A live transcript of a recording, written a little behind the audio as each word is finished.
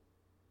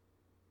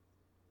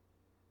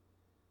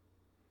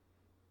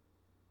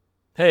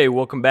Hey,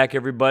 welcome back,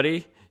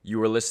 everybody. You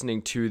are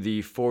listening to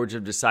the Forge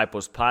of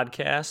Disciples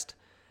podcast.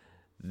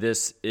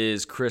 This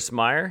is Chris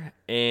Meyer,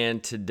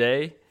 and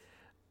today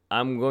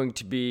I'm going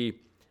to be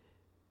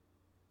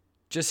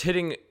just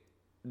hitting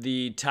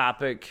the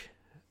topic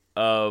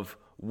of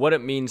what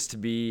it means to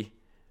be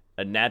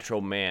a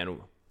natural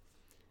man.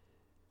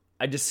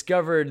 I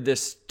discovered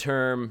this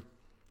term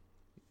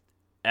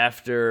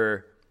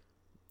after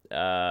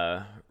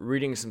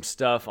reading some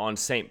stuff on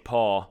St.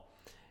 Paul,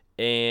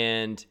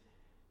 and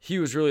he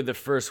was really the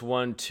first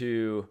one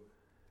to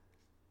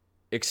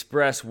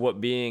express what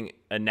being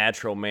a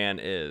natural man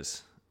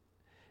is.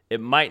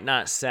 It might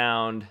not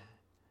sound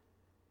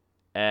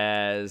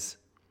as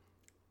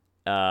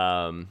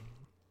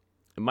glamorous,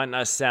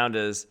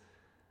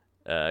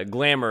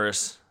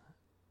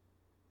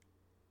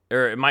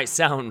 or it might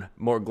sound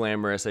more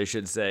glamorous, I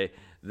should say,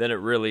 than it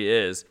really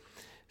is.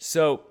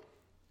 So,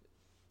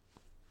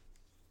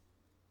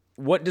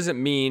 what does it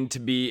mean to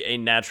be a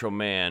natural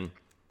man?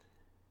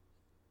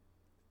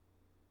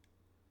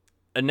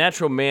 A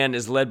natural man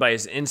is led by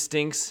his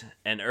instincts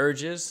and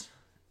urges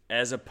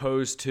as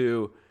opposed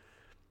to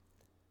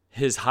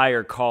his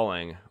higher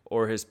calling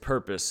or his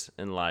purpose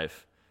in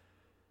life.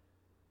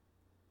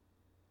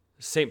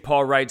 St.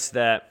 Paul writes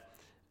that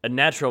a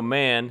natural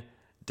man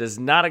does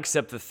not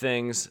accept the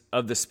things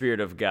of the Spirit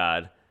of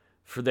God,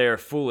 for they are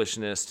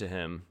foolishness to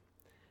him,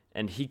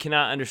 and he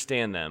cannot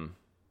understand them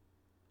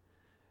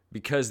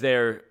because they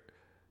are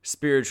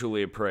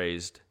spiritually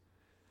appraised.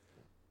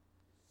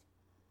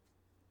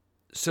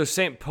 So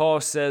St. Paul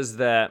says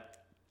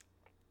that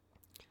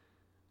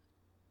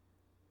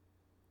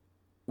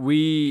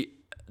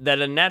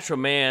a natural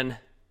man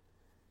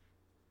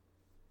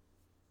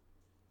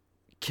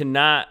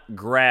cannot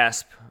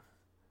grasp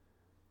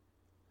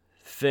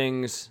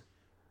things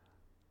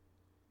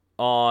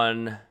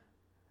on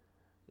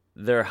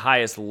their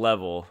highest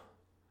level,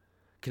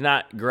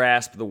 cannot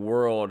grasp the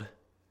world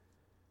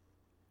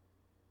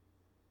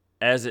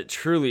as it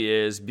truly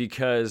is,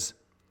 because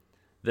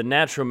the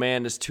natural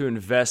man is too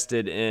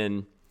invested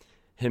in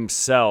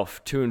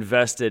himself, too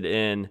invested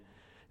in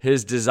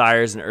his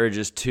desires and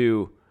urges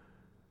to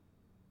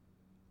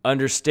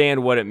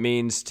understand what it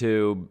means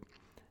to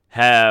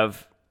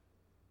have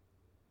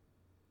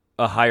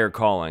a higher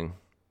calling.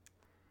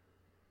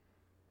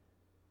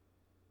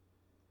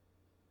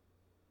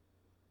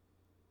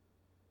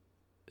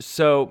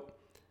 So,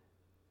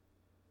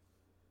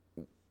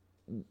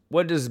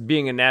 what does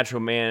being a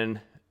natural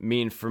man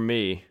mean for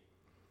me?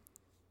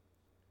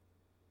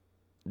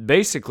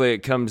 Basically, it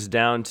comes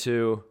down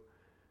to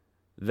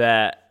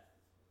that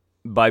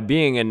by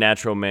being a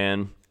natural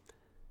man,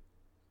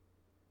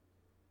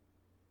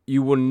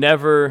 you will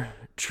never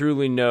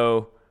truly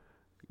know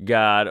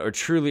God or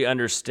truly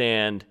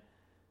understand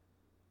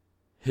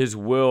His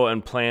will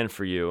and plan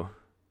for you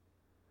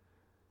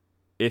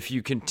if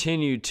you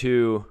continue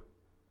to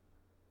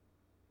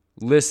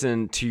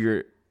listen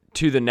to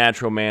the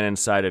natural man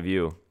inside of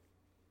you.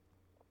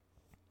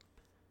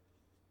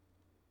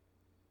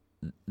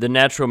 The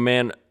natural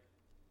man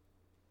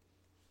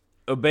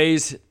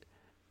obeys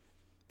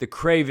the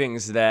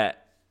cravings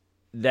that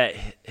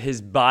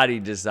his body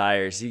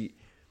desires.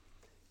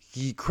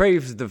 He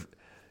craves the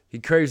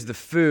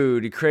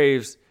food, he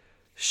craves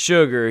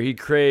sugar, he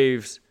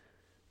craves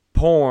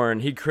porn,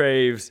 he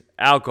craves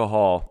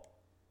alcohol.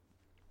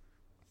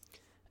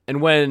 And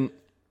when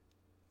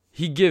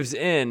he gives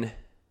in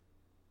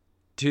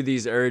to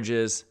these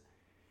urges,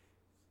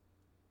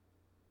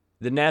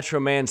 the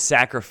natural man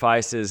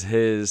sacrifices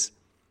his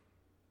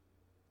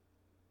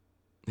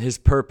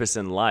purpose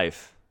in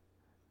life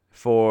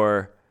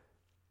for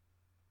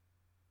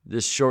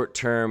this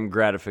short-term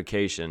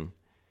gratification.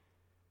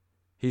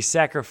 He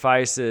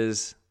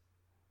sacrifices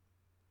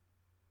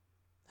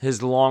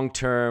his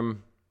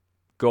long-term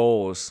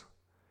goals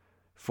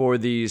for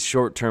these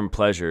short-term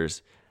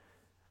pleasures.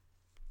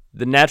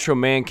 The natural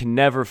man can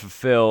never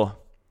fulfill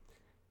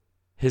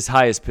his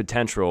highest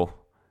potential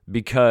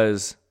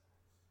because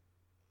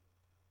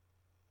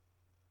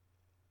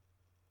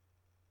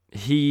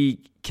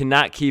he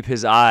cannot keep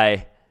his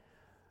eye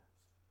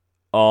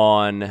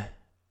on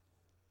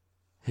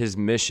his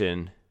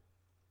mission.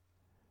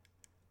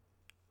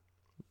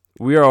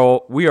 We are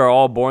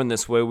all born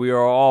this way. We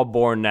are all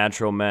born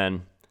natural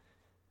men.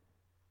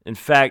 In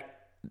fact,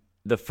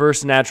 the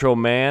first natural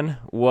man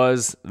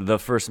was the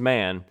first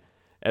man,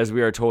 as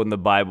we are told in the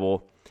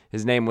Bible.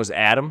 His name was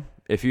Adam,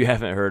 if you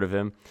haven't heard of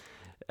him.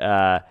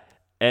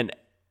 And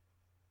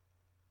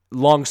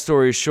long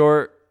story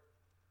short,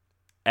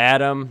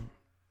 Adam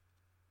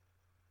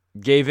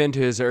gave in to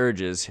his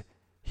urges.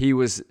 He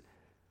was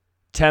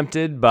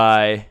tempted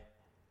by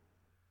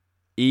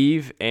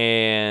Eve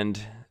and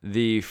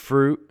the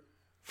fruit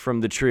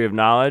from the tree of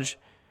knowledge.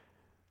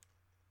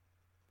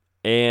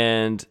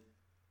 And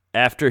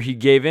after he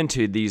gave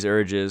into these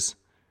urges,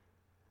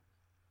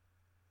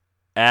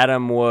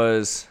 Adam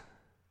was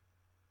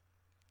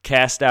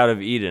cast out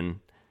of Eden.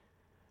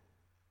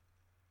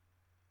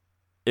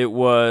 It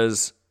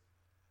was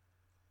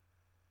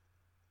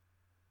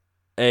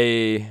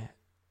a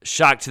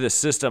shock to the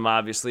system,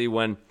 obviously,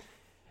 when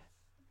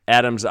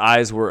Adam's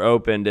eyes were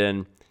opened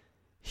and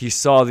he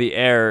saw the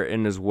error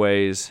in his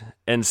ways.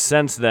 And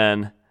since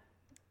then,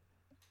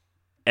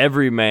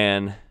 every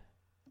man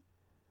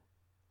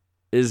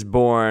is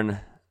born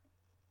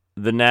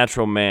the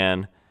natural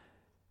man,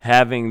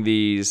 having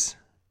these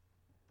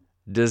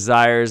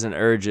desires and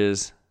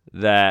urges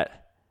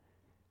that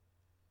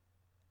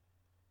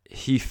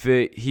he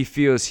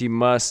feels he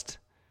must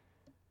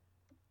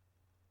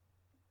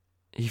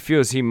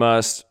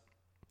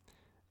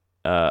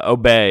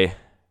obey.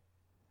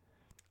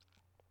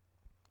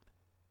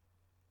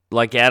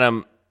 Like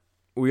Adam,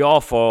 we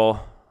all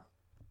fall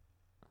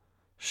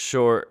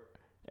short,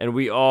 and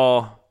we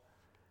all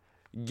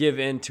give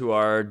in to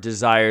our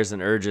desires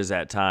and urges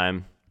at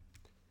time.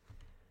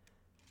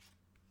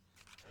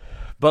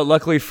 But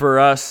luckily for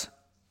us,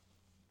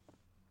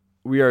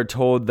 we are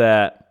told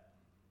that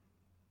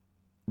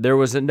there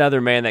was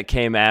another man that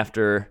came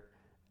after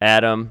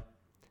Adam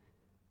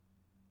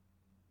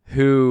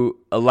who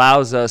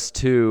allows us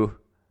to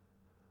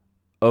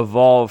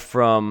evolve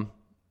from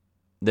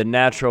the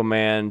natural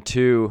man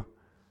to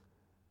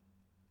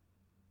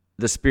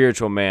the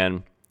spiritual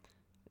man.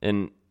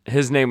 And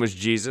his name was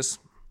Jesus.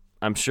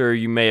 I'm sure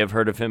you may have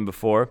heard of him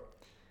before.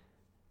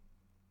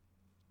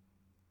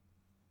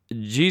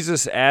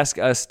 Jesus asked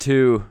us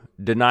to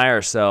deny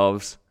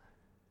ourselves,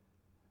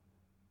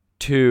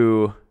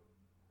 to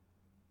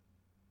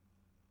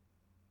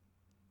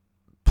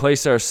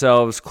place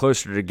ourselves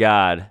closer to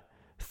God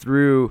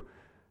through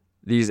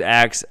these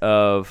acts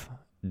of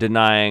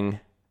denying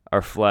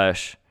our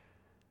flesh.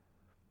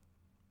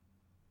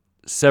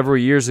 Several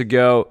years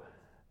ago,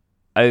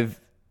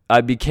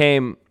 I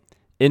became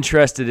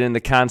interested in the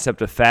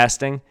concept of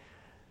fasting.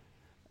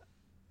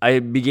 I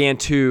began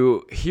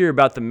to hear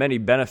about the many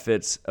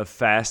benefits of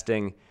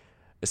fasting,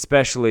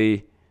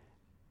 especially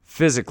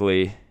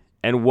physically,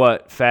 and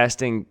what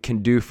fasting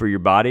can do for your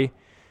body.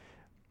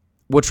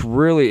 What's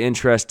really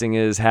interesting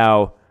is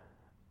how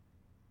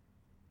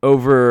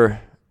over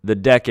the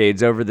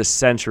decades, over the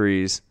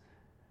centuries,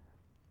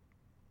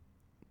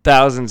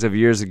 thousands of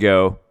years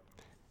ago,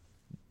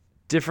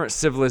 different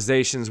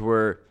civilizations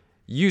were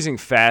using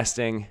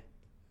fasting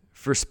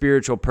for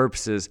spiritual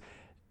purposes,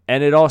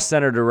 and it all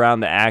centered around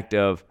the act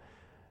of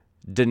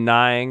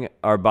denying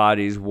our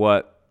bodies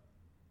what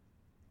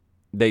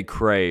they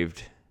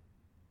craved.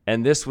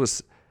 And this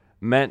was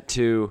meant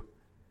to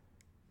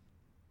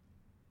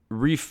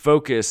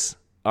refocus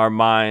our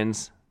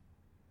minds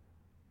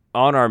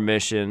on our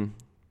mission,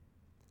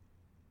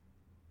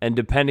 and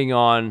depending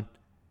on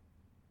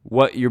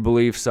what your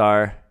beliefs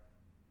are,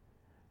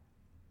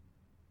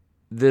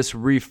 this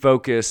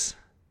refocus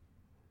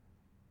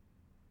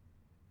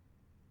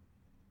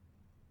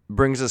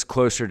brings us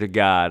closer to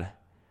God.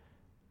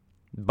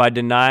 By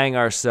denying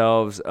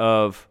ourselves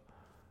of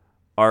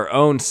our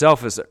own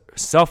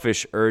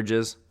selfish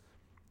urges,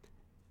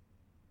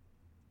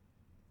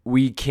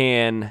 we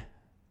can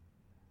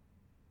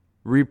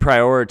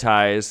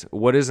reprioritize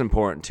what is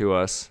important to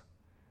us,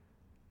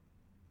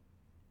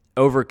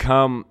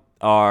 overcome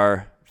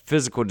our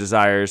physical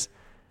desires,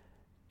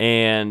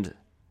 and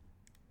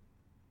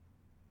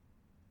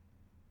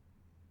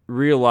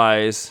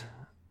realize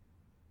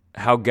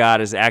how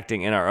God is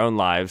acting in our own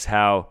lives,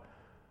 how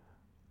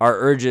our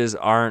urges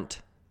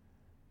aren't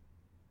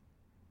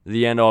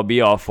the end-all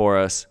be-all for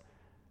us,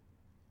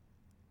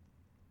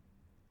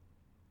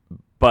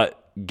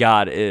 but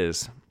God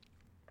is.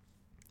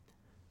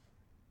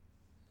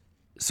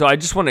 So I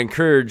just want to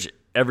encourage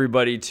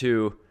everybody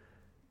to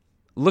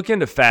look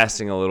into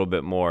fasting a little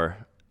bit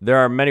more. There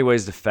are many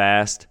ways to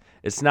fast.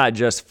 It's not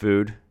just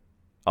food,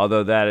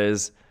 although that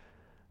is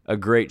a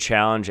great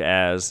challenge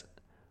as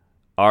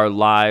our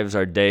lives,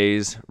 our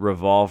days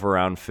revolve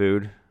around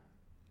food.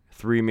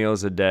 3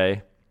 meals a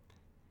day.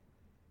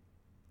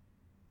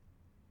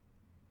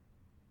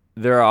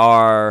 There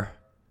are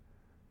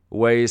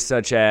ways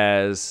such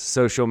as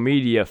social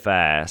media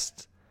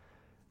fast,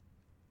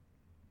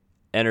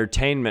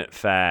 entertainment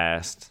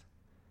fast,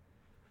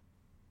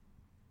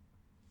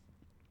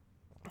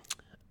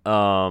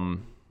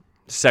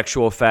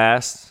 sexual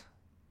fast.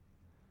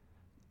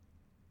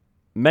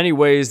 Many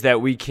ways that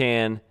we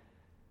can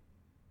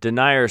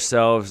deny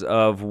ourselves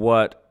of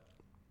what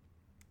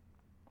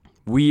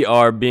we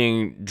are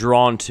being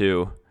drawn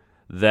to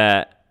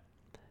that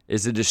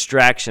is a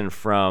distraction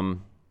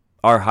from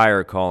our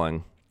higher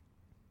calling.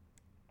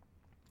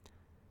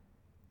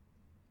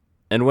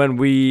 And when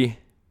we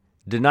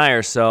deny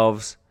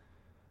ourselves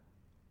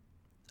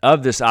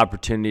of this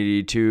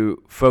opportunity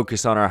to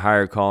focus on our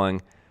higher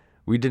calling,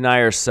 we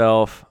deny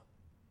ourselves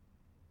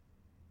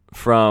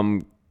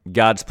from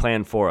God's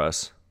plan for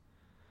us.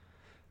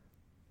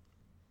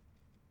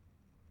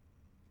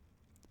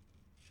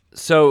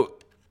 So,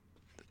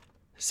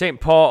 St.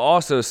 Paul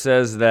also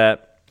says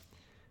that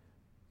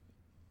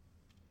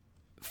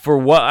for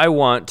what I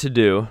want to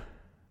do,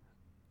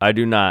 I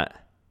do not,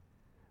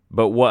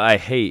 but what I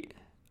hate,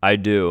 I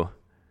do.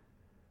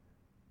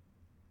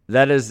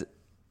 That is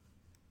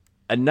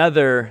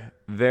another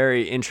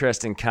very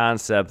interesting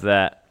concept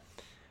that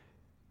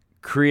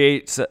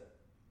creates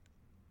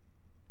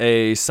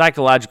a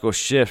psychological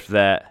shift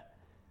that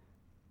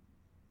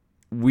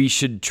we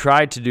should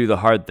try to do the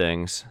hard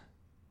things,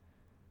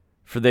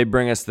 for they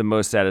bring us the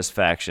most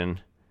satisfaction.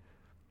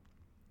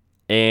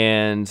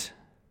 And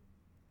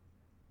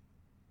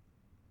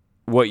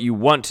what you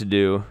want to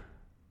do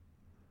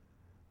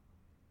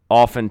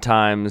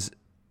oftentimes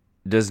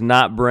does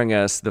not bring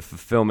us the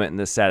fulfillment and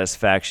the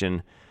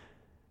satisfaction,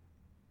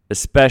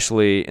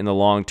 especially in the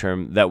long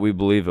term, that we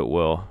believe it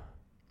will.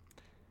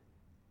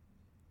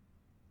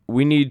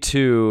 We need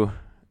to,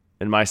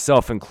 and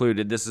myself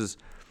included,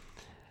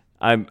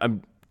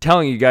 I'm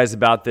telling you guys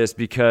about this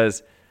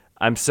because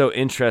I'm so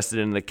interested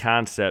in the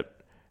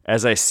concept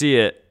as I see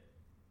it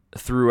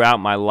throughout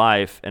my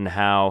life, and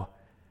how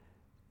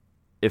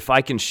if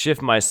I can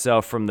shift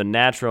myself from the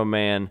natural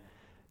man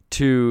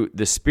to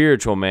the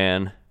spiritual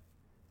man,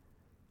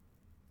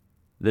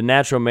 the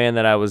natural man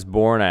that I was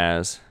born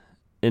as,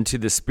 into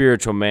the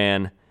spiritual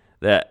man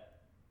that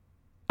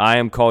I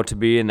am called to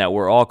be and that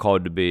we're all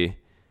called to be,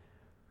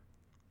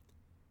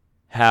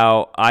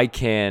 how I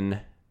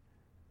can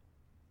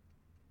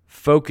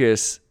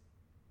focus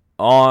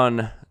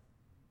on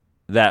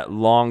that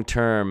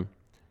long-term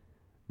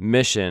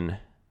mission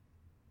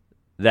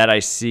that I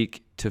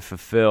seek to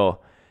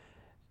fulfill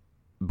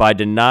by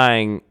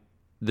denying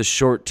the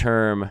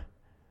short-term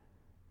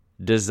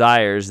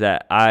desires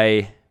that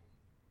I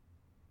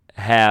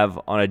have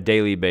on a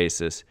daily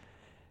basis.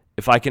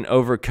 If I can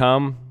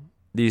overcome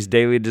these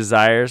daily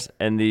desires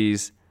and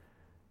these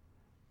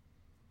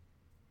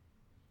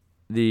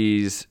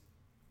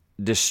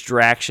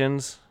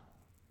distractions,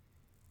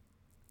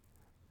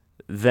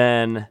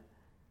 then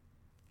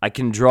I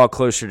can draw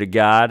closer to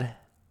God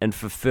and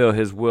fulfill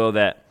His will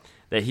that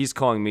He's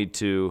calling me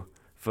to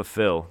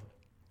fulfill.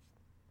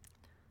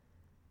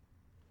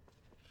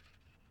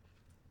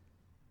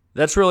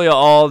 That's really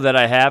all that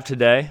I have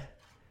today.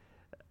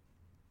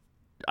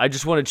 I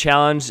just want to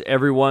challenge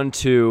everyone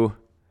to,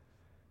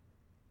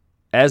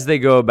 as they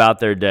go about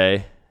their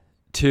day,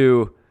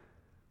 to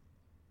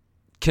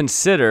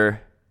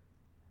consider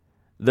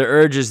the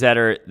urges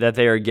that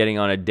they are getting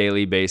on a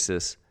daily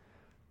basis,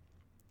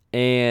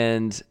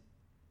 and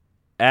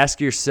ask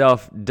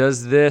yourself,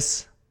 does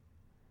this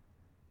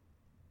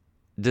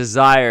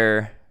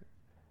desire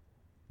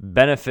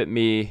benefit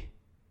me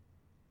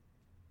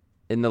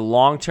in the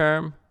long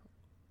term,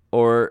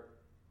 or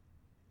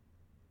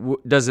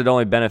does it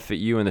only benefit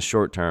you in the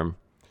short term?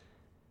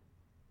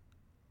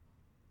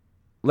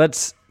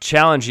 Let's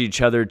challenge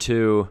each other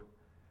to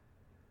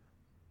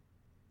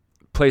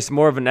place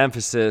more of an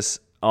emphasis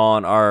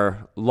on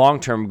our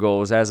long-term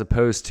goals as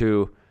opposed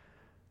to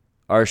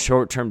our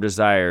short-term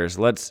desires.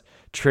 Let's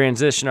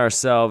transition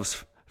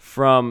ourselves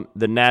from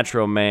the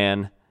natural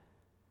man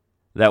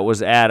that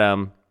was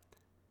Adam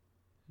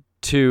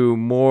to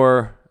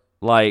more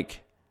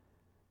like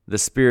the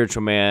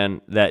spiritual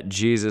man that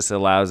Jesus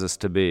allows us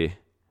to be.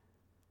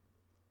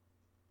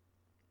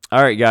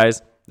 All right,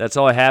 guys, that's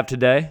all I have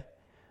today.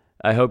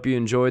 I hope you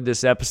enjoyed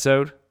this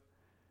episode.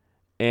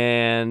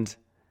 And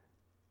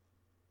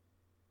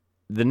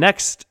the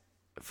next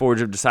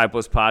Forge of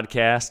Disciples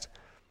podcast,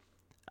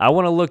 I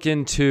want to look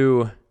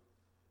into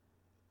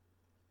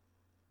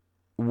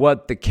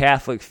what the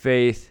Catholic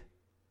faith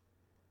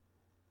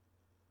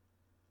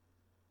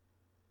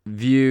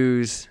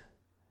views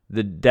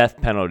the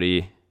death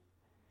penalty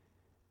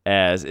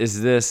as.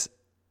 Is this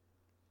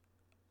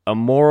a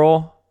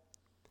moral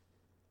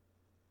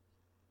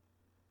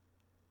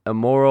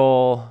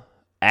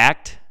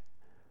act,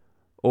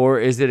 or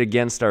is it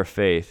against our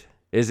faith?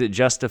 Is it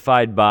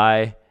justified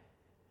by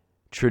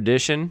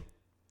tradition,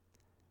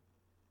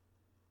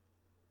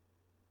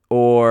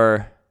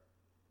 or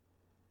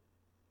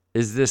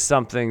is this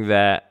something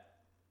that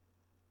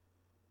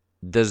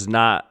does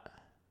not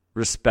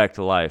respect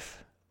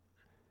life?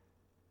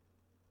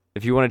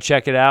 If you want to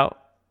check it out,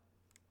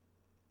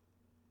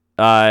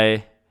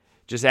 I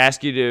just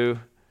ask you to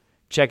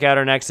check out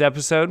our next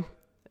episode,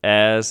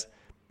 as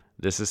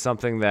this is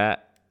something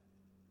that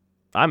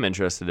I'm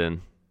interested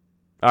in.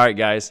 All right,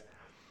 guys.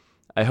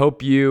 I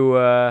hope you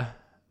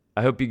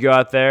go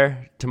out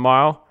there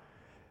tomorrow,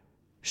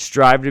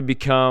 strive to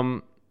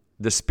become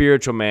the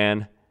spiritual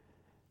man,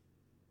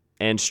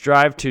 and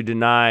strive to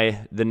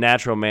deny the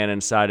natural man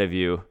inside of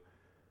you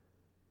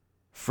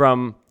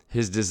from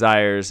his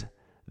desires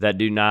that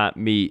do not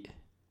meet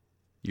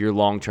your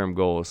long-term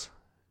goals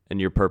and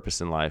your purpose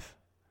in life.